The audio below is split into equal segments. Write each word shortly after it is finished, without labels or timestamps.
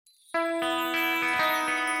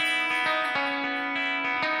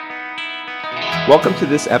Welcome to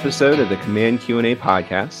this episode of the Command Q&A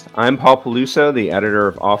podcast. I'm Paul Peluso, the editor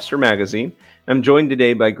of Officer Magazine. I'm joined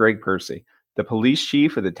today by Greg Percy, the police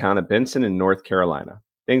chief of the town of Benson in North Carolina.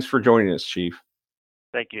 Thanks for joining us, Chief.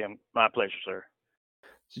 Thank you. My pleasure, sir.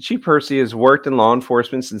 So Chief Percy has worked in law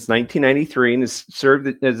enforcement since 1993 and has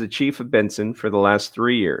served as the chief of Benson for the last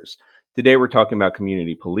 3 years. Today we're talking about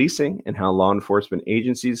community policing and how law enforcement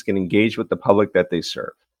agencies can engage with the public that they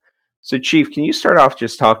serve. So, Chief, can you start off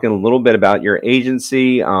just talking a little bit about your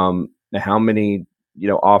agency, how many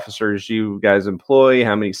officers you guys employ,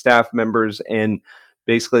 how many staff members, and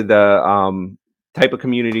basically the type of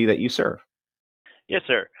community that you serve? Yes,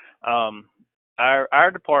 sir.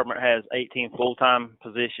 Our department has 18 full-time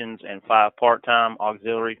positions and 5 part-time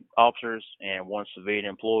auxiliary officers and 1 civilian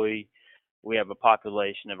employee. We have a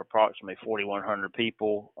population of approximately 4,100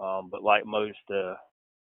 people, but like most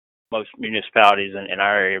municipalities in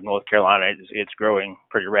our area of North Carolina, it's growing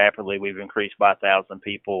pretty rapidly. We've increased by 1,000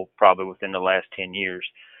 people probably within the last 10 years.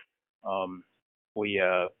 We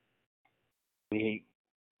I think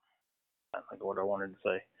what I wanted to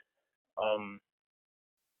say.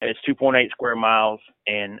 It's 2.8 square miles,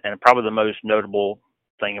 and probably the most notable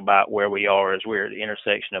thing about where we are is we're at the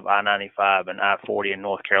intersection of I-95 and I-40 in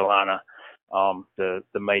North Carolina, the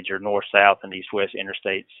major north-south and east-west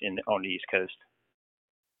interstates on the East Coast.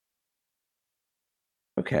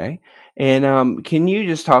 Okay. And can you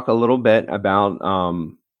just talk a little bit about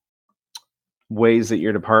ways that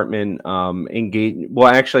your department engage? Well,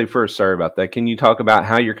 actually, first, sorry about that. Can you talk about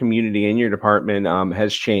how your community and your department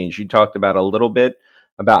has changed? You talked about a little bit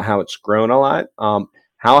about how it's grown a lot.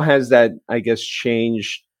 How has that, I guess,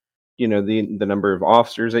 changed, the number of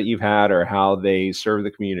officers that you've had or how they serve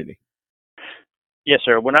the community? Yes,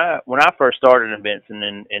 sir. When I first started in Benson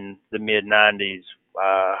in the mid '90s,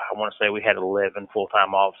 I want to say we had 11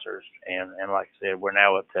 full-time officers, and like I said, we're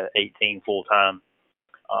now up to 18 full-time,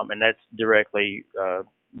 and that's directly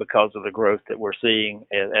because of the growth that we're seeing,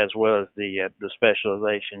 as well as the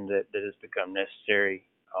specialization that has become necessary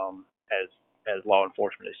as law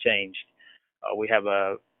enforcement has changed. We have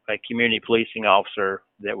a community policing officer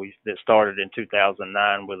that started in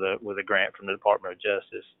 2009 with a grant from the Department of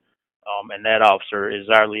Justice. And that officer is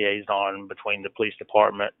our liaison between the police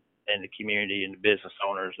department and the community and the business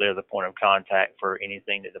owners. They're the point of contact for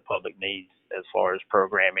anything that the public needs as far as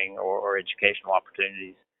programming or educational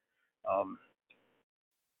opportunities.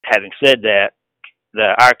 Having said that,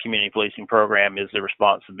 our community policing program is the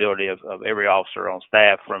responsibility of every officer on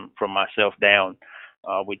staff from myself down.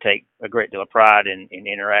 We take a great deal of pride in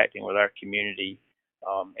interacting with our community,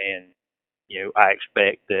 and I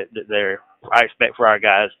expect for our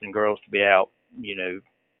guys and girls to be out,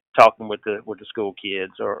 talking with the school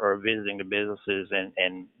kids or visiting the businesses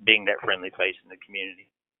and being that friendly face in the community.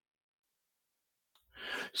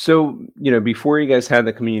 So, before you guys had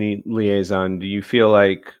the community liaison, do you feel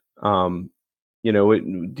like,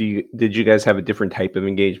 did you guys have a different type of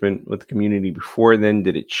engagement with the community before then?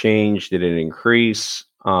 Did it change? Did it increase?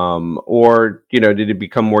 Or, did it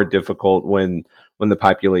become more difficult when the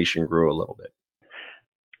population grew a little bit?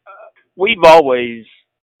 We've always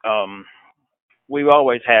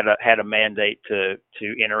had a mandate to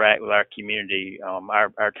interact with our community.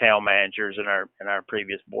 Our town managers and our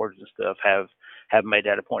previous boards and stuff have made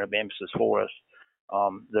that a point of emphasis for us.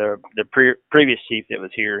 The previous chief that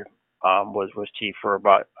was here was chief for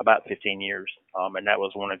about 15 years, and that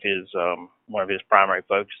was one of his primary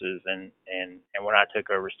focuses. And when I took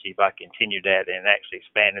over as chief, I continued that and actually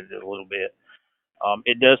expanded it a little bit.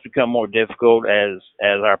 It does become more difficult as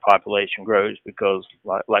our population grows because,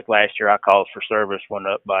 like last year, our calls for service went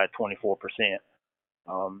up by 24%,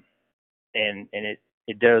 and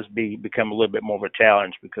it does become a little bit more of a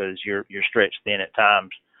challenge because you're stretched thin at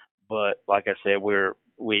times. But like I said,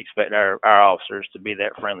 we expect our officers to be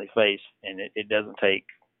that friendly face, and it doesn't take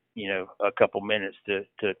a couple minutes to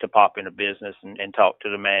pop into business and talk to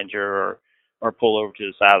the manager or pull over to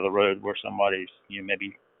the side of the road where somebody's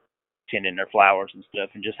maybe tending their flowers and stuff,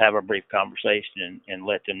 and just have a brief conversation and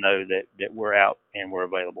let them know that we're out and we're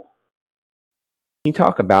available. Can you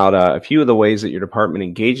talk about a few of the ways that your department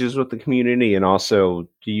engages with the community, and also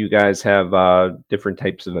do you guys have different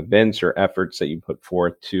types of events or efforts that you put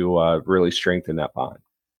forth to really strengthen that bond?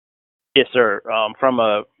 Yes, sir. From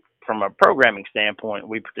a programming standpoint,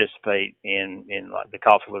 we participate in like the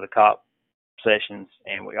Coffee with a Cop sessions,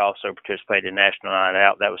 and we also participate in National Night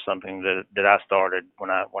Out. That was something that I started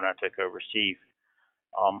when I took over as chief.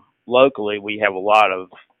 Locally, we have a lot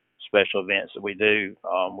of special events that we do.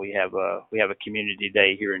 We have a community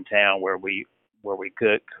day here in town where we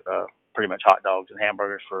cook pretty much hot dogs and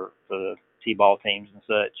hamburgers for the T-ball teams and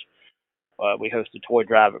such. We host a toy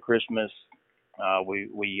drive at Christmas.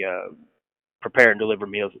 We prepare and deliver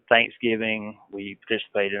meals at Thanksgiving. We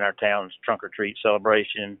participate in our town's trunk or treat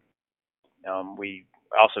celebration. We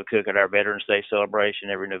also cook at our Veterans Day celebration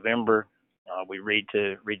every November. We read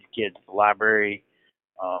to kids at the library.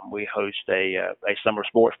 We host a summer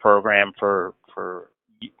sports program for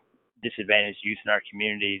disadvantaged youth in our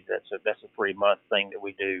communities. That's a 3 month thing that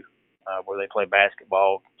we do, where they play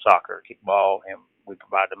basketball, soccer, kickball, and we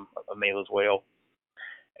provide them a meal as well.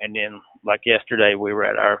 And then, like yesterday, we were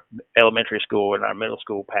at our elementary school and our middle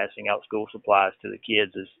school passing out school supplies to the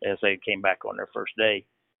kids as they came back on their first day.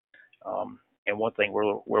 And one thing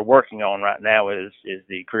we're working on right now is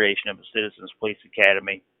the creation of a Citizens Police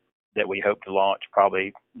Academy that we hope to launch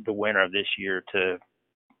probably the winter of this year to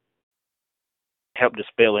help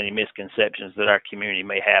dispel any misconceptions that our community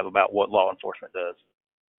may have about what law enforcement does.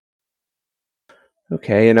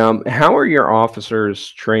 Okay, and how are your officers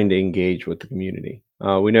trained to engage with the community?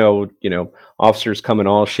 We know, officers come in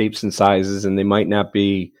all shapes and sizes, and they might not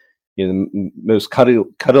be, the most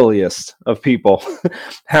cuddliest of people.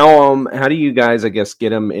 How do you guys, I guess, get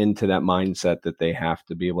them into that mindset that they have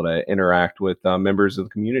to be able to interact with members of the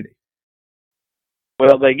community?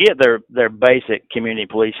 Well, they get their basic community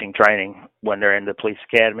policing training when they're in the police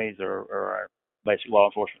academies or our basic law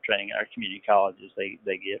enforcement training at our community colleges. They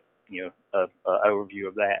get a overview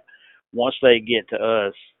of that. Once they get to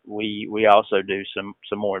us, we also do some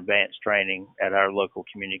more advanced training at our local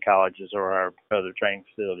community colleges or our other training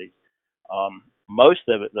facilities. Most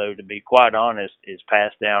of it, though, to be quite honest, is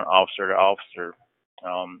passed down officer to officer.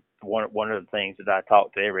 One of the things that I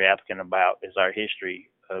talk to every applicant about is our history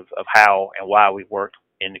of how and why we worked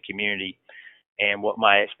in the community and what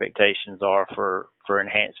my expectations are for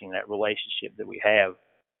enhancing that relationship that we have.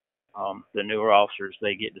 The newer officers,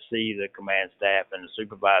 they get to see the command staff and the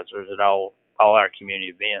supervisors at all our community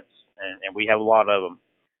events, and we have a lot of them.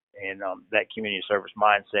 And that community service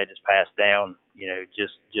mindset is passed down,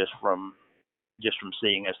 just from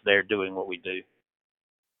seeing us there doing what we do.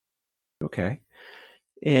 Okay.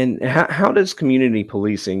 And how does community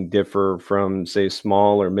policing differ from, say,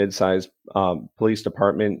 small or mid-sized police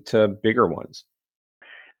department to bigger ones?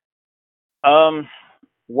 Um,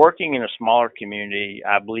 Working in a smaller community,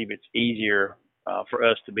 I believe it's easier for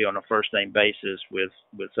us to be on a first name basis with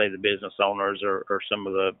say the business owners or some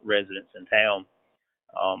of the residents in town.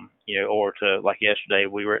 Or to like yesterday,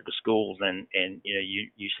 we were at the schools and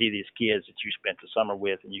you see these kids that you spent the summer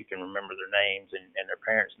with and you can remember their names and their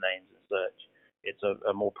parents' names and such. It's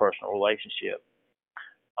a more personal relationship.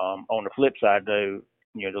 On the flip side, though,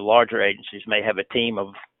 the larger agencies may have a team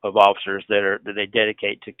of officers that they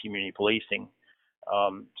dedicate to community policing.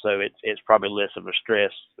 So it's probably less of a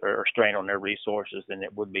stress or strain on their resources than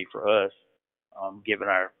it would be for us, given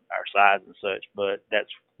our size and such. But that's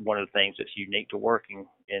one of the things that's unique to working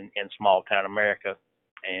in small town America,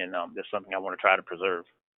 and that's something I want to try to preserve.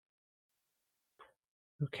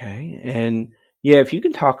 Okay. And yeah, if you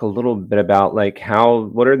can talk a little bit about like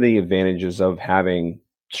what are the advantages of having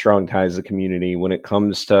strong ties to the community when it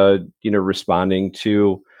comes to, responding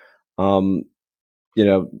to, um, you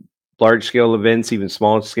know, large scale events, even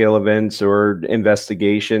small scale events or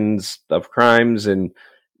investigations of crimes and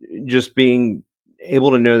just being able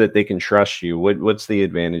to know that they can trust you. What's the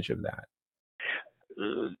advantage of that?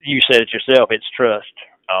 You said it yourself. It's trust.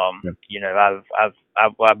 Yeah.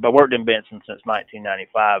 I've worked in Benson since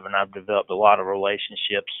 1995, and I've developed a lot of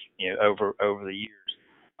relationships, over the years.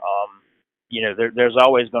 There's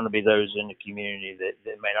always going to be those in the community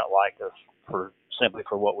that may not like us simply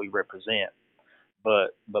for what we represent.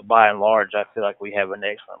 But by and large, I feel like we have an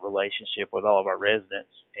excellent relationship with all of our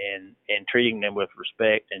residents, and treating them with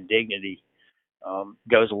respect and dignity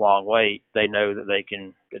goes a long way. They know that they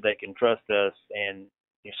can trust us, and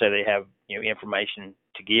you say they have information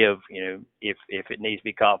to give. If it needs to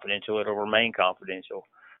be confidential, it'll remain confidential.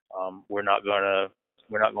 We're not gonna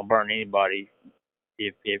burn anybody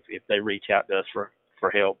if they reach out to us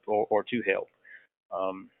for help or to help.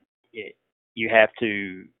 Um, it, you have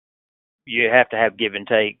to have give and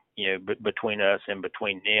take, between us and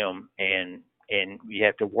between them, and you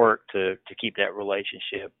have to work to keep that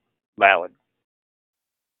relationship valid.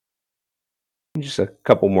 Just a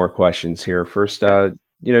couple more questions here. First,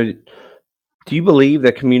 you know, do you believe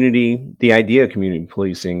that the idea of community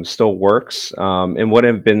policing still works? And what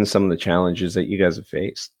have been some of the challenges that you guys have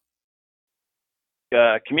faced?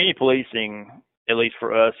 Community policing, at least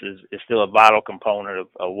for us, is still a vital component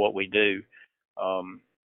of what we do. Um,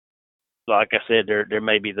 like I said, there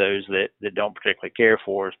may be those that don't particularly care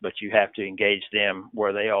for us, but you have to engage them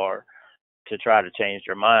where they are to try to change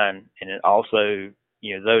their mind. And it also,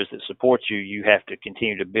 those that support you, you have to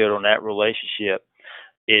continue to build on that relationship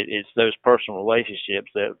it's those personal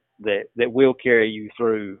relationships that will carry you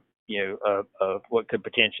through, what could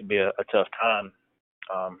potentially be a tough time.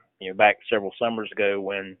 Back several summers ago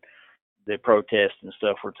when the protests and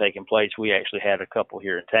stuff were taking place, we actually had a couple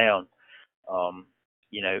here in town.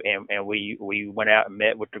 And we went out and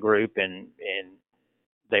met with the group, and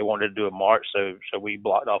they wanted to do a march, so we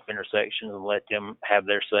blocked off intersections and let them have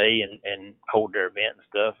their say and hold their event and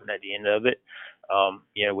stuff. And at the end of it,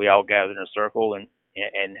 we all gathered in a circle and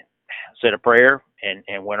said a prayer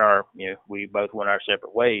and went we both went our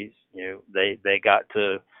separate ways. They got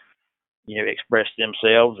to express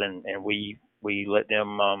themselves, and we let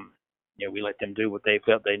them we let them do what they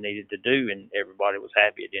felt they needed to do, and everybody was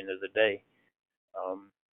happy at the end of the day.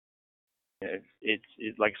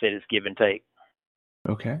 It's like I said, it's give and take.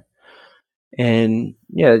 Okay. And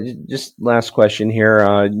yeah, just last question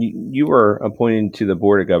here. You were appointed to the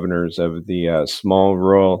board of governors of the Small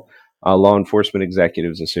Rural Law Enforcement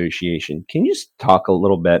Executives Association. Can you just talk a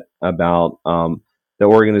little bit about the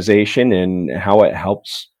organization and how it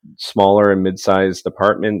helps smaller and mid-sized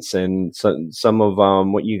departments, and some of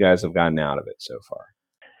what you guys have gotten out of it so far?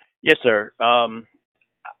 Yes, sir.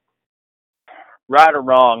 Right or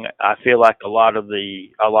wrong, I feel like a lot of the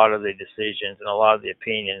decisions and a lot of the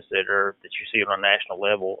opinions that you see on a national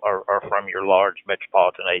level are from your large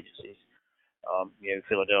metropolitan agencies.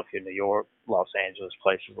 Philadelphia, New York, Los Angeles,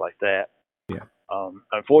 places like that. Yeah.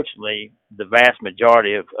 Unfortunately, the vast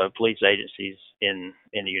majority of police agencies in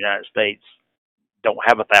the United States don't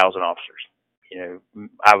have 1,000 officers.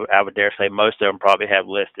 I would dare say most of them probably have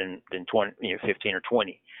less than 20, 15 or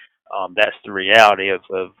 20. That's the reality of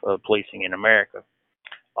policing in America.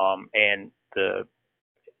 And the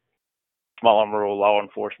Small and Rural Law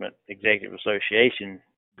Enforcement Executive Association,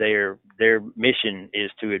 their mission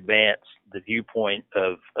is to advance the viewpoint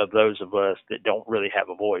of those of us that don't really have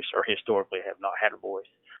a voice or historically have not had a voice,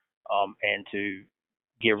 and to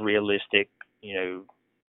give realistic,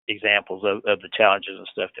 examples of the challenges and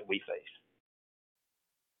stuff that we face.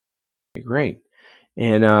 Great.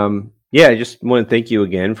 And I just want to thank you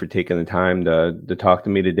again for taking the time to talk to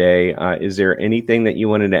me today. Is there anything that you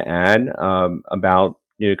wanted to add about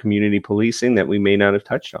community policing that we may not have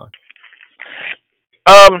touched on?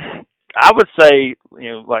 I would say,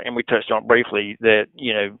 and we touched on it briefly, that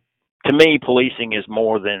to me, policing is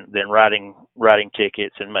more than writing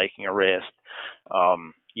tickets and making arrests.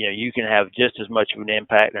 You can have just as much of an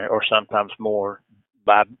impact, or sometimes more,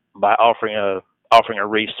 by offering a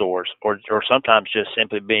resource, or sometimes just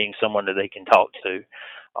simply being someone that they can talk to.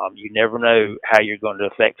 You never know how you're going to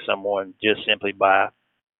affect someone just simply by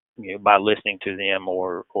listening to them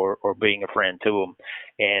or being a friend to them.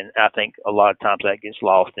 And I think a lot of times that gets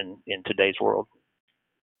lost in today's world.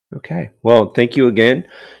 Okay. Well, thank you again,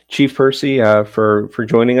 Chief Percy, for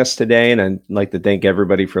joining us today. And I'd like to thank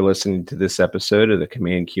everybody for listening to this episode of the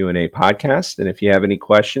Command Q&A podcast. And if you have any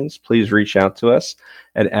questions, please reach out to us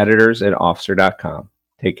at editors@officer.com.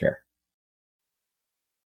 Take care.